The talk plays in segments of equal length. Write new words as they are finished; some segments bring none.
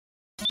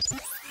Hi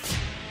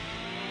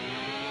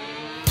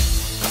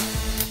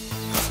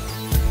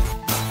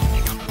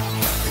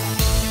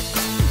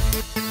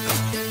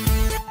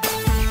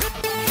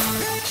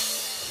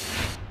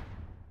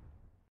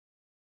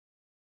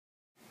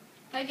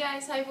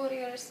guys, hi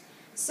warriors.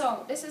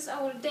 So this is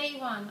our day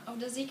 1 of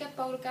the ZCut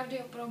Power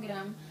Cardio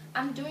program.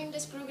 I'm doing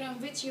this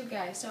program with you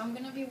guys, so I'm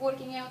gonna be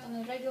working out on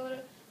a regular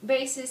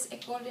basis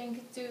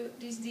according to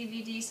these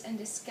DVDs and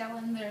this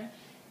calendar,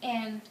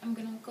 and I'm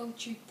gonna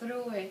coach you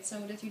through it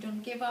so that you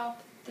don't give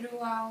up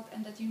throughout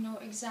and that you know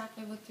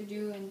exactly what to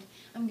do, and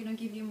I'm gonna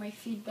give you my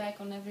feedback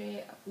on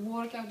every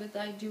workout that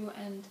I do,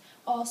 and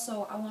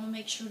also I want to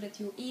make sure that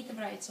you eat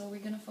right, so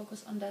we're gonna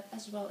focus on that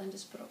as well in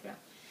this program.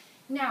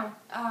 Now,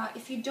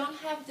 if you don't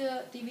have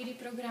the DVD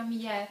program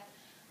yet,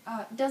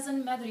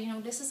 doesn't matter, you know,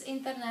 this is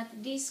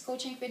internet. These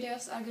coaching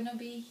videos are gonna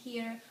be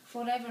here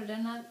forever, they're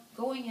not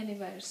going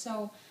anywhere,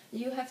 so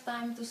you have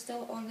time to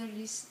still order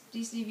these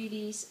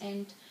DVDs,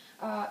 and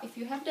if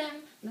you have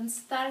them, then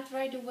start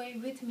right away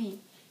with me.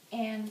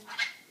 And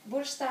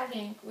we're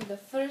starting with the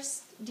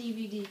first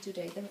DVD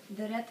today,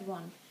 the red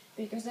one,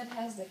 because that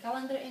has the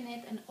calendar in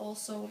it and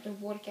also the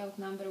workout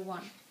number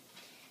 1.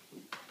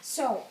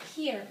 So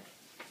here,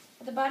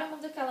 at the bottom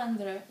of the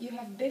calendar, you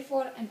have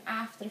before and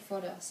after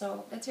photo.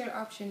 So that's your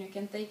option. You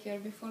can take your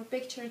before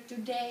picture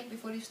today,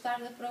 before you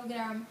start the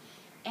program,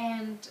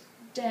 and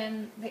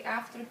then the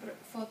after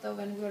photo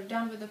when we're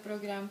done with the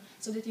program,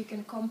 so that you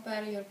can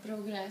compare your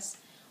progress.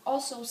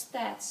 Also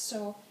stats,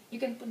 so you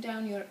can put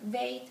down your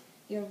weight,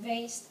 your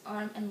waist,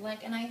 arm and leg,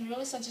 and I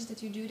really suggest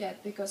that you do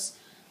that, because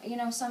you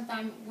know,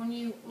 sometimes when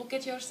you look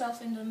at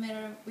yourself in the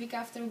mirror week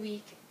after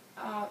week,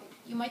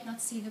 you might not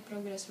see the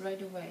progress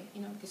right away,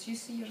 you know, because you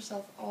see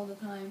yourself all the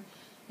time.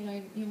 You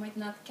know, you might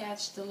not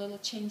catch the little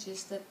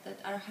changes that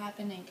are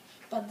happening,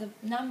 but the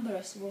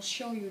numbers will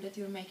show you that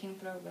you're making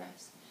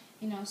progress,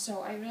 you know,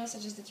 so I really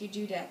suggest that you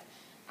do that.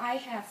 I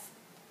have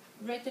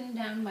written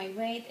down my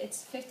weight.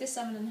 It's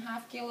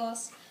 57.5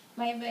 kilos,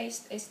 my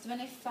waist is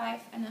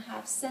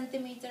 25.5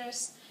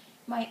 centimeters,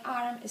 my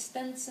arm is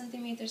 10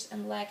 centimeters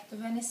and leg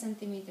 20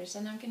 centimeters,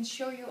 and I can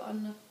show you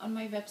on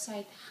my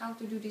website how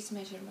to do these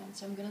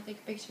measurements. I'm gonna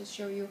take pictures,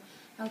 show you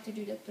how to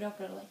do that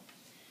properly.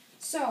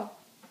 So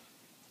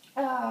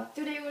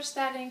today we're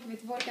starting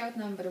with workout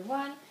number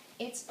 1.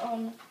 It's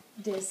on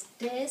this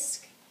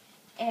disc,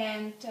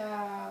 and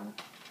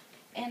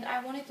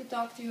I wanted to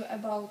talk to you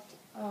about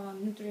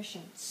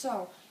nutrition.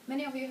 So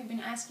many of you have been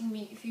asking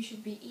me if you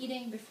should be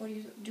eating before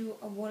you do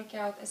a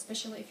workout,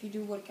 especially if you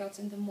do workouts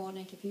in the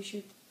morning, if you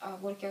should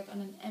work out on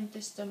an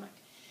empty stomach.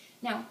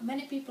 Now,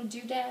 many people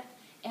do that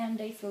and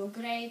they feel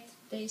great.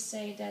 They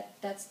say that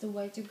that's the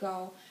way to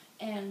go,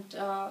 and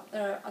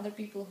there are other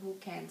people who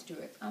can't do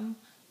it. I'm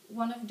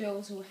one of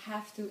those who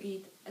have to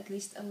eat at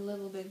least a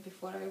little bit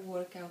before I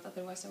work out,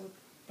 otherwise I would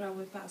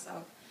probably pass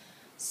out.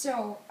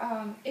 So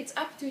it's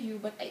up to you,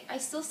 but I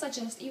still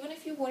suggest, even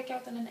if you work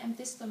out on an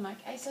empty stomach,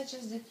 I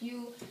suggest that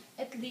you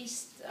at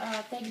least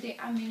take the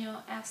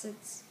amino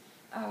acids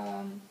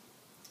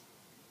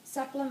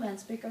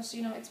supplements, because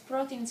you know, it's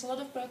protein, it's a lot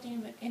of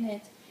protein in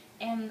it,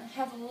 and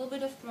have a little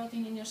bit of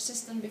protein in your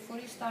system before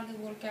you start the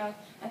workout.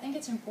 I think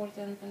it's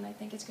important, and I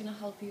think it's going to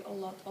help you a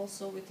lot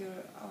also with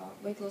your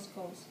weight loss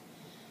goals.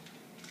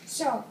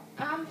 So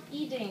I'm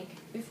eating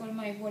before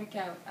my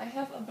workout. I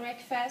have a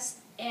breakfast,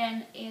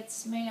 and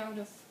it's made out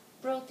of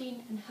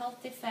protein and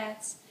healthy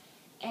fats,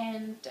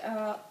 and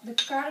the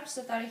carbs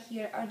that are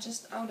here are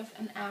just out of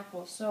an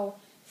apple. So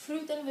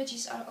fruit and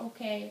veggies are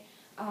okay,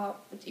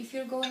 but if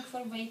you're going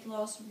for weight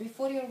loss,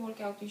 before your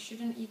workout you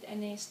shouldn't eat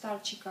any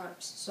starchy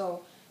carbs.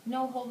 So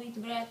no whole wheat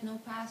bread, no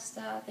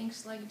pasta,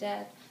 things like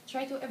that.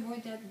 Try to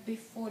avoid that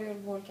before your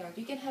workout.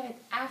 You can have it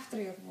after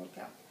your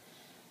workout.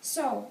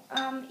 So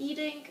I'm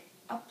eating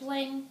a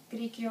plain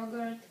Greek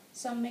yogurt,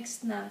 some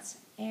mixed nuts,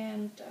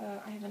 and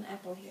I have an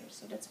apple here.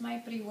 So that's my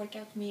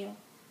pre-workout meal.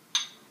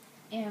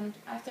 And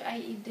after I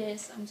eat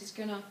this, I'm just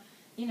gonna,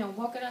 you know,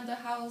 walk around the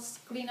house,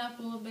 clean up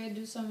a little bit,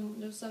 do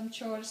some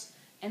chores,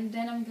 and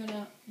then I'm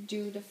gonna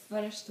do the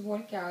first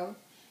workout,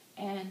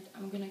 and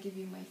I'm gonna give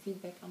you my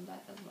feedback on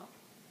that as well.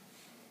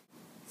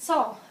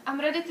 So I'm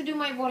ready to do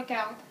my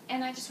workout,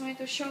 and I just wanted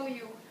to show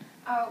you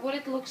what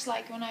it looks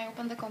like when I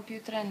open the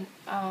computer and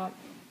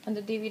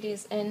the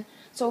DVDs in.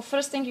 So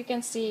first thing you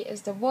can see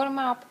is the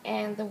warm-up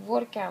and the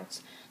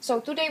workouts. So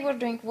today we're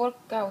doing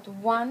workout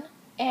 1,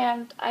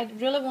 and I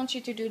really want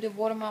you to do the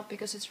warm-up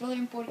because it's really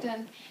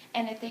important,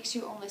 and it takes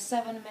you only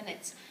 7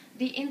 minutes.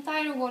 The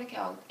entire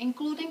workout,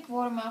 including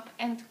warm-up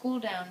and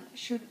cool-down,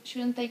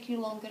 shouldn't take you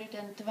longer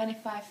than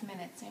 25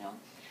 minutes, you know.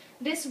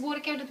 This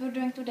workout that we're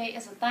doing today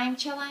is a time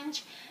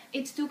challenge.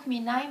 It took me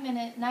 9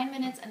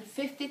 minutes and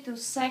 52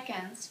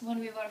 seconds when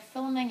we were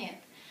filming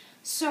it.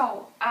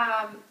 So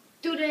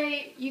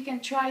today you can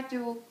try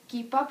to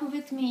keep up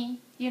with me,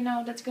 you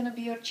know, that's gonna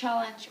be your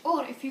challenge.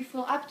 Or if you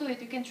feel up to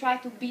it, you can try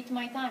to beat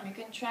my time. You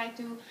can try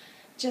to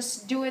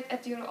just do it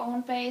at your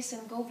own pace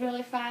and go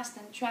really fast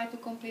and try to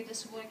complete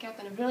this workout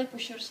and really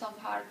push yourself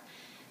hard.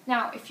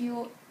 Now, if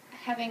you're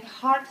having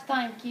hard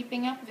time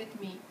keeping up with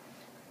me,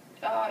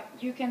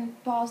 you can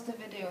pause the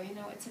video. You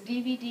know, it's a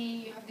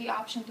DVD, you have the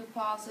option to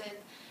pause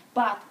it,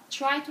 but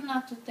try to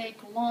not to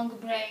take long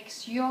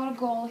breaks. Your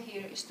goal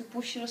here is to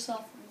push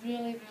yourself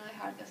really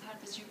hard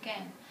as you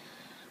can.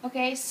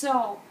 Okay,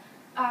 so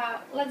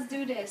let's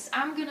do this.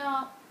 I'm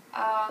gonna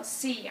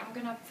I'm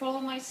gonna follow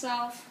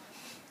myself.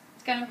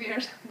 It's kind of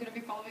weird. I'm gonna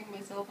be following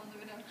myself on the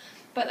video,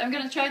 but I'm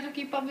gonna try to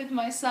keep up with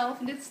myself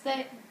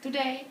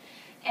today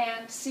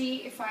and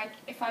see if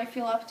I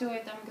feel up to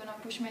it. I'm gonna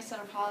push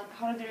myself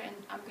harder, and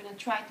I'm gonna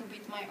try to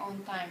beat my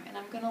own time. And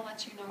I'm gonna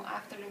let you know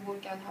after the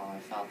workout how I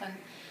felt and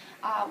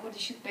what you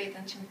should pay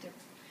attention to.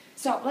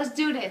 So let's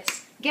do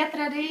this. Get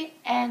ready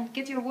and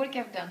get your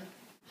workout done.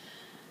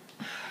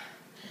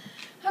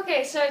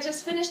 Okay, so I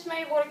just finished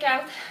my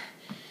workout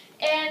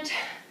and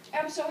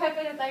I'm so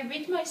happy that I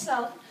beat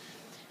myself.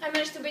 I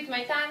managed to beat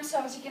my time,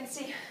 so as you can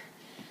see,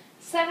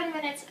 7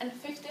 minutes and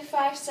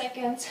 55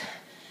 seconds.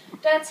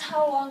 That's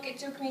how long it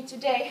took me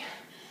today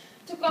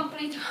to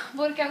complete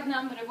workout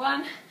number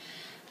 1.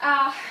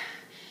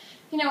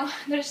 You know,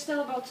 there's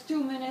still about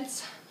 2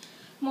 minutes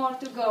more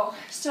to go.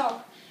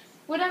 So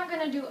what I'm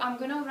gonna do, I'm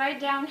gonna write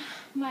down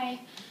my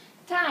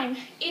time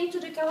into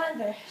the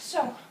calendar.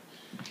 So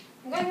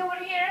I'm going over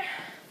here,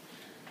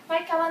 my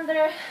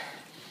calendar,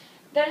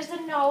 there's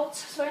the notes.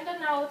 So in the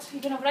notes,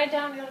 you're gonna write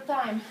down your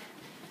time.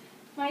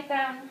 My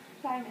time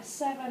is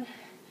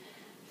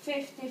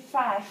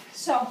 7:55.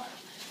 So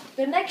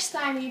the next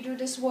time you do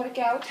this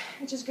workout,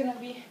 which is gonna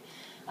be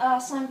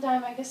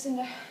sometime, I guess, in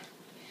the,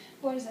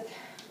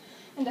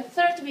 in the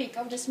 3rd week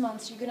of this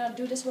month, you're gonna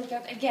do this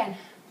workout again.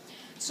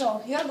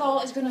 So your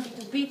goal is gonna be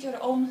to beat your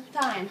own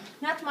time,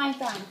 not my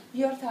time,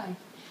 your time.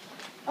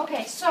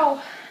 Okay, so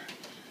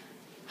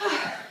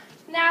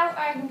now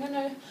I'm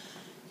gonna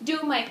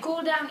do my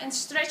cool down and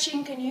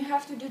stretching, and you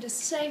have to do the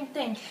same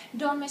thing.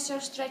 Don't miss your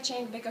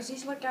stretching, because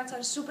these workouts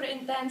are super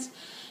intense,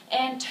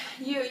 and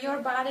your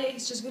body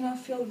is just gonna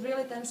feel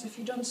really tense if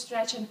you don't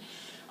stretch. And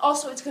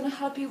also it's gonna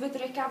help you with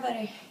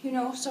recovery, you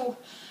know, so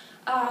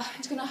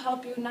it's gonna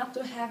help you not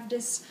to have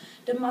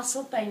the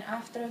muscle pain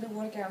after the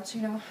workouts,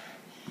 you know.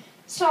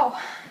 So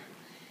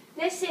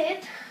that's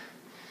it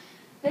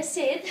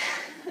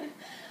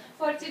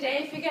for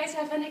today. If you guys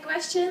have any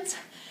questions,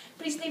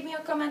 please leave me a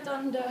comment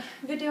on the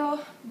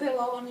video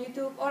below on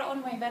YouTube or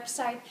on my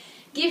website.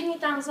 Give me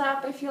thumbs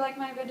up if you like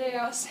my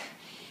videos.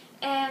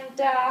 And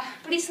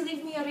please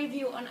leave me a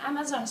review on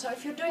Amazon. So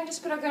if you're doing this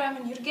program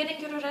and you're getting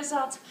your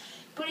results,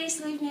 please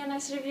leave me a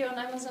nice review on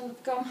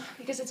Amazon.com,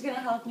 because it's going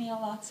to help me a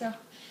lot. So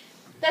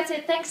that's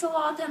it. Thanks a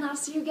lot, and I'll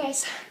see you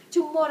guys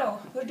tomorrow.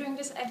 We're doing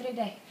this every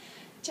day.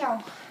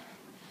 Ciao.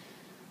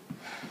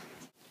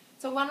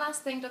 So one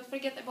last thing, don't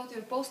forget about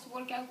your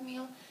post-workout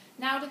meal.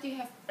 Now that you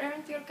have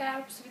earned your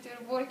carbs with your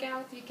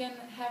workout, you can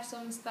have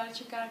some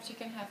starchy carbs, you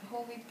can have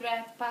whole wheat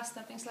bread,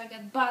 pasta, things like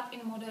that, but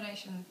in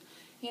moderation.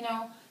 You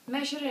know,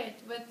 measure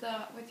it with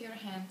your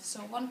hand. So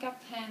 1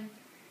 cup hand,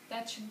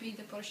 that should be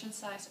the portion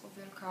size of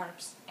your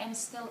carbs, and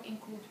still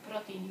include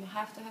protein. You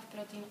have to have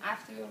protein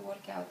after your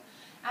workout.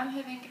 I'm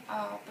having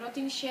a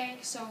protein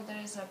shake, so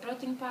there is a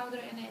protein powder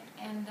in it,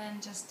 and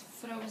then just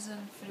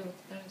frozen fruit.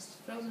 There's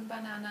frozen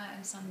banana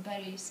and some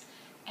berries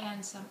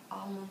and some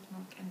almond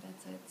milk, and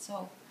that's it.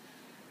 So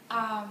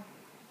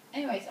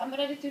anyways, I'm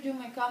ready to do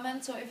my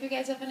comment. So if you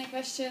guys have any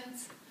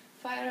questions,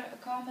 fire a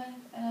comment,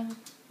 and I'm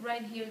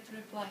right here to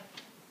reply.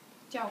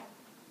 Ciao.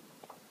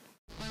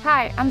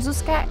 Hi, I'm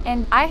Zuzka,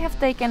 and I have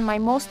taken my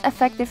most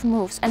effective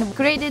moves and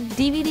created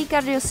DVD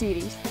cardio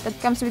series that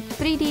comes with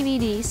 3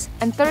 DVDs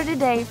and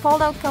 30-day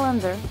fold-out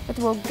calendar that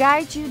will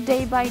guide you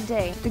day by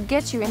day to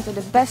get you into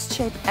the best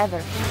shape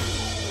ever.